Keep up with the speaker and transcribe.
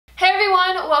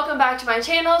welcome back to my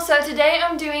channel. So today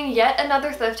I'm doing yet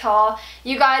another thrift haul.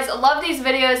 You guys love these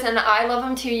videos and I love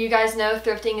them too. You guys know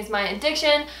thrifting is my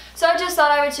addiction. So I just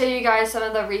thought I would show you guys some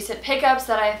of the recent pickups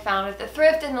that I found at the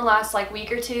thrift in the last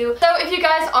week or two. So if you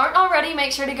guys aren't already,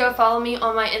 make sure to go follow me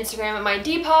on my Instagram at my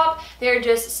Depop. They're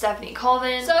just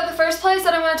stefanicolvin. So the first place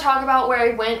that I'm going to talk about where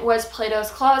I went was Plato's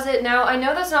Closet. Now I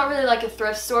know that's not really like a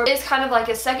thrift store. It's kind of like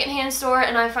a secondhand store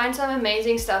and I find some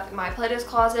amazing stuff in my Plato's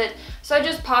Closet. So I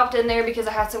just popped in there because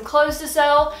I had some clothes to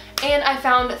sell and I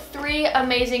found 3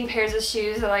 amazing pairs of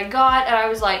shoes that I got and I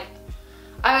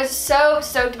was so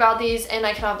stoked about these and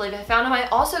I cannot believe I found them. I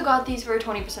also got these for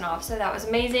 20% off, so that was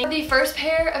amazing. The first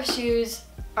pair of shoes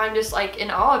I'm just like in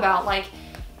awe about, like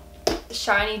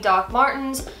shiny Doc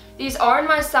Martens. These are in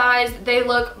my size. They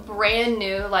look brand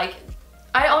new. Like,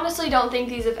 I honestly don't think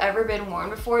these have ever been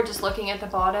worn before, just looking at the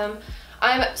bottom.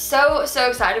 I'm so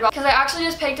excited about because I actually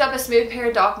just picked up a smooth pair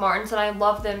of Doc Martens and I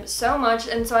love them so much,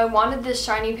 and so I wanted this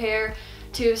shiny pair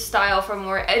to style for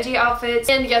more edgy outfits.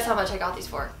 And guess how much I got these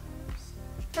for?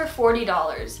 For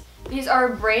 $40. These are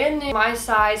brand new, my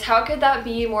size. How could that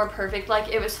be more perfect? Like,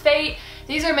 it was fate.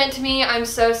 These are meant to me. I'm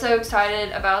so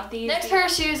excited about these. Next pair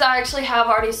of shoes I actually have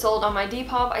already sold on my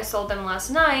Depop. I sold them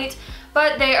last night,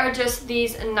 but they are just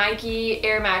these Nike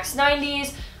Air Max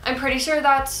 90s. I'm pretty sure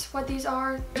that's what these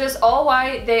are. They're just all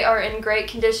white. They are in great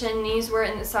condition. These were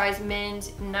in the size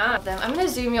men's. None of them. I'm gonna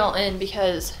zoom y'all in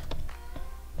because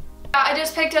I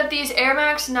just picked up these Air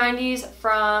Max 90s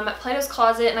from Plato's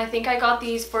Closet and I think I got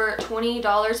these for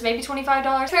 $20, maybe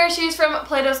 $25. Pair of shoes from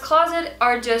Plato's Closet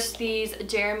are just these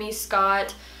Jeremy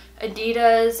Scott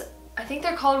Adidas. I think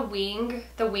they're called Wing,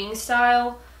 the Wing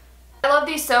style. I love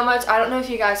these so much. I don't know if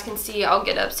you guys can see. I'll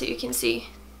get up so you can see.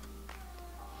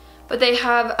 But they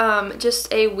have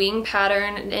just a wing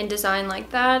pattern and design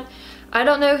like that. I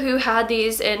don't know who had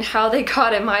these and how they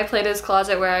got in my Plato's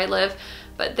Closet where I live,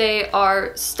 but they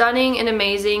are stunning and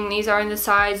amazing. These are in the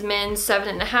size men's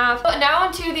 7.5. But now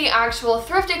onto the actual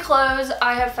thrifted clothes.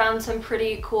 I have found some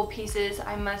pretty cool pieces,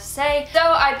 I must say. So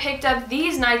I picked up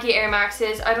these Nike Air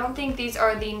Maxes. I don't think these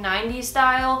are the 90s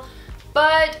style,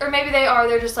 but, or maybe they are,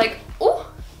 they're just like, ooh.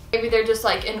 Maybe they're just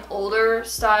like an older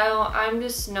style. I'm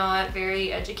just not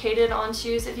very educated on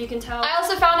shoes, if you can tell. I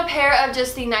also found a pair of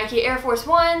just the Nike Air Force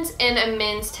Ones in a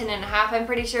men's 10.5, I'm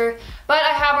pretty sure. But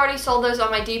I have already sold those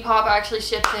on my Depop. I actually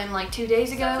shipped them like 2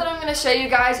 days ago. So what I'm going to show you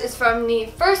guys is from the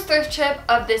first thrift trip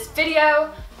of this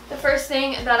video. The first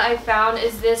thing that I found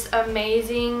is this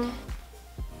amazing...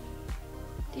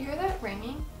 Do you hear that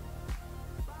ringing?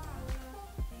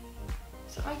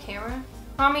 Is that my camera?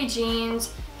 Tommy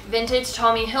jeans. Vintage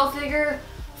Tommy Hilfiger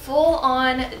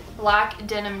full-on black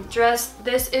denim dress.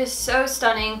 This is so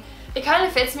stunning. It kind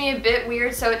of fits me a bit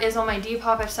weird, so it is on my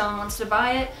Depop if someone wants to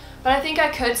buy it, but I think I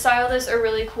could style this a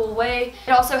really cool way.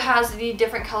 It also has the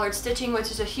different colored stitching,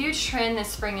 which is a huge trend this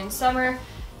spring and summer.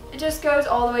 It just goes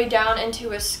all the way down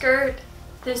into a skirt.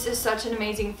 This is such an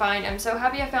amazing find. I'm so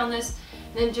happy I found this.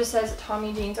 And it just says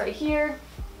Tommy jeans right here.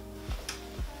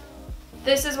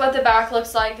 This is what the back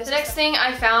looks like. The next thing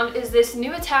I found is this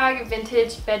new tag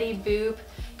vintage Betty Boop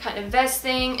kind of vest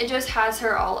thing. It just has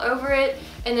her all over it,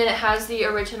 and then it has the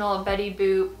original Betty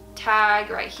Boop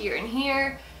tag right here and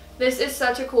here. This is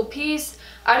such a cool piece.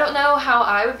 I don't know how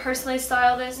I would personally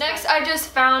style this. Next, I just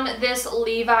found this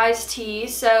Levi's tee.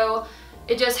 So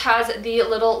it just has the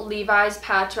little Levi's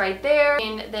patch right there,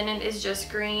 and then it is just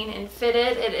green and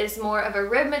fitted. It is more of a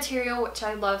rib material, which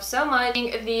I love so much. I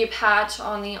think the patch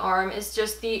on the arm is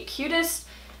just the cutest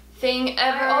thing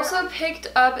ever. I also picked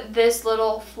up this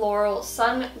little floral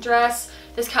sundress.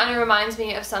 This kind of reminds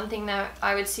me of something that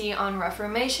I would see on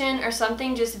Reformation or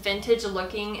something, just vintage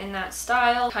looking in that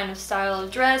style. Kind of style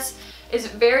of dress is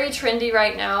very trendy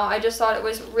right now. I just thought it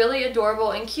was really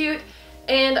adorable and cute,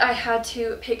 and I had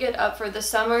to pick it up for the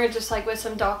summer, just like with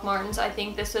some Doc Martens. I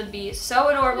think this would be so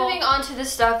adorable. Moving on to the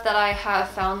stuff that I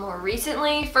have found more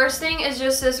recently. First thing is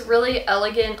just this really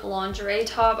elegant lingerie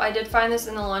top. I did find this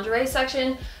in the lingerie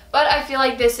section, but I feel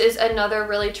like this is another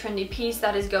really trendy piece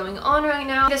that is going on right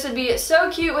now. This would be so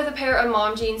cute with a pair of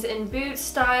mom jeans and boots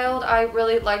styled. I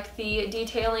really liked the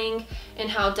detailing and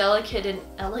how delicate and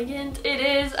elegant it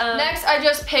is. Next, I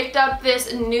just picked up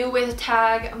this new with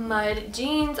tag mud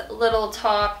jeans little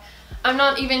top. I'm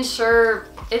not even sure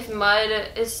if mud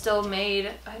is still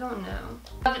made. I don't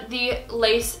know. The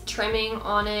lace trimming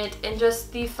on it and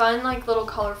just the fun like little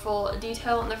colorful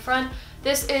detail in the front.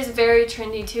 This is very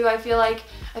trendy too. I feel like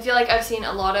I've seen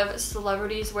a lot of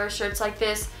celebrities wear shirts like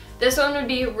this. This one would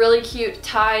be really cute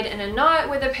tied in a knot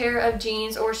with a pair of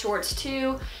jeans or shorts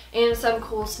too, and some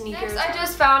cool sneakers. Next, I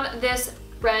just found this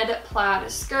red plaid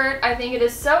skirt. I think it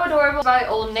is so adorable. By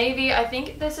Old Navy. I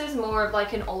think this is more of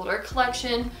like an older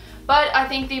collection, but I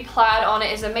think the plaid on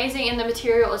it is amazing and the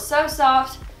material is so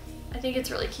soft. I think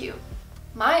it's really cute.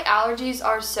 My allergies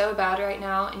are so bad right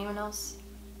now. Anyone else?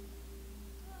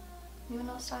 Anyone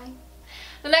else dying?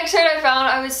 The next shirt I found,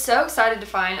 I was so excited to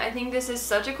find. I think this is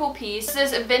such a cool piece.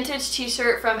 This is a vintage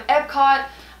t-shirt from Epcot.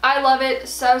 I love it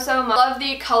so much. I love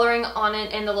the coloring on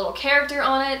it and the little character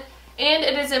on it. And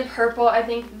it is in purple. I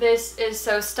think this is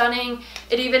so stunning.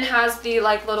 It even has the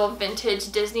like little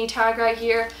vintage Disney tag right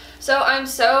here. So I'm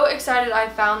so excited I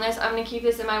found this. I'm going to keep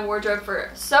this in my wardrobe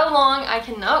for so long. I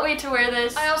cannot wait to wear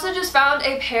this. I also just found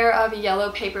a pair of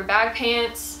yellow paper bag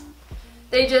pants.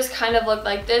 They just kind of look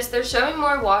like this. They're showing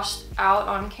more washed out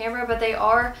on camera, but they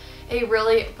are a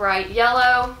really bright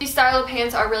yellow. These style of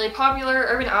pants are really popular.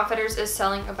 Urban Outfitters is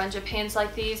selling a bunch of pants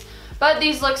like these, but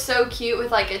these look so cute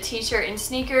with like a t-shirt and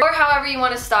sneaker, or however you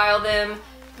want to style them.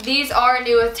 These are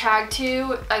new with tag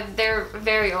too. They're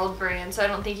very old brand, so I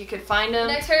don't think you could find them.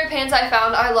 The next pair of pants I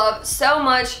found I love so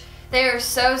much. They are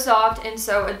so soft and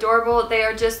so adorable. They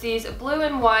are just these blue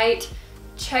and white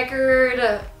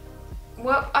checkered,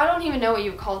 well, I don't even know what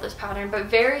you would call this pattern, but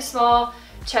very small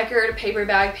checkered paper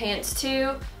bag pants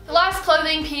too. The last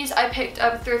clothing piece I picked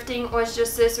up thrifting was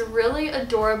just this really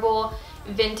adorable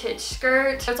vintage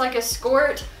skirt. It's like a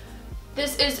skirt.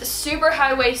 This is super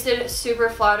high-waisted, super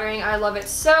flattering. I love it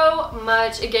so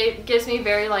much. It gives me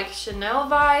very like Chanel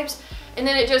vibes. And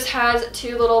then it just has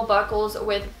two little buckles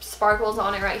with sparkles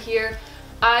on it right here.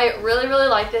 I really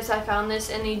like this. I found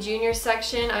this in the junior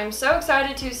section. I'm so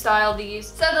excited to style these.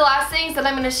 So the last things that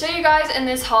I'm going to show you guys in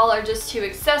this haul are just two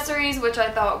accessories, which I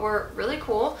thought were really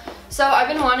cool. So I've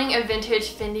been wanting a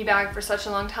vintage Fendi bag for such a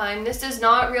long time. This is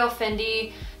not real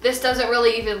Fendi. This doesn't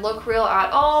really even look real at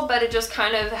all, but it just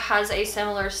kind of has a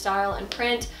similar style and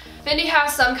print. Fendi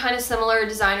has some kind of similar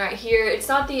design right here. It's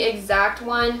not the exact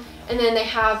one. And then they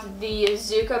have the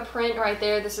Zuka print right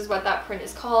there. This is what that print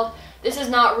is called. This is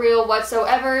not real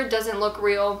whatsoever, doesn't look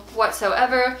real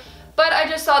whatsoever, but I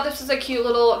just thought this was a cute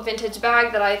little vintage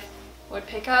bag that I would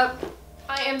pick up.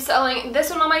 I am selling this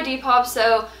one on my Depop,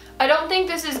 so I don't think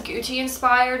this is Gucci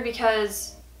inspired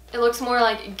because it looks more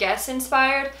like Guess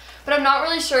inspired, but I'm not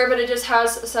really sure, but it just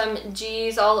has some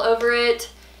G's all over it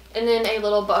and then a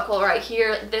little buckle right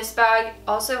here. This bag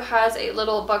also has a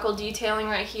little buckle detailing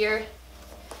right here.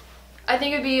 I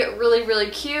think it'd be really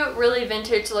cute, really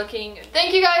vintage looking.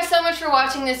 Thank you guys so much for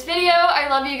watching this video. I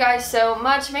love you guys so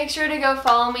much. Make sure to go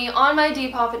follow me on my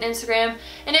Depop and Instagram.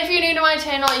 And if you're new to my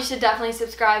channel, you should definitely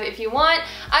subscribe if you want.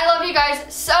 I love you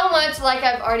guys so much, like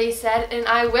I've already said, and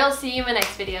I will see you in my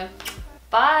next video.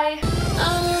 Bye!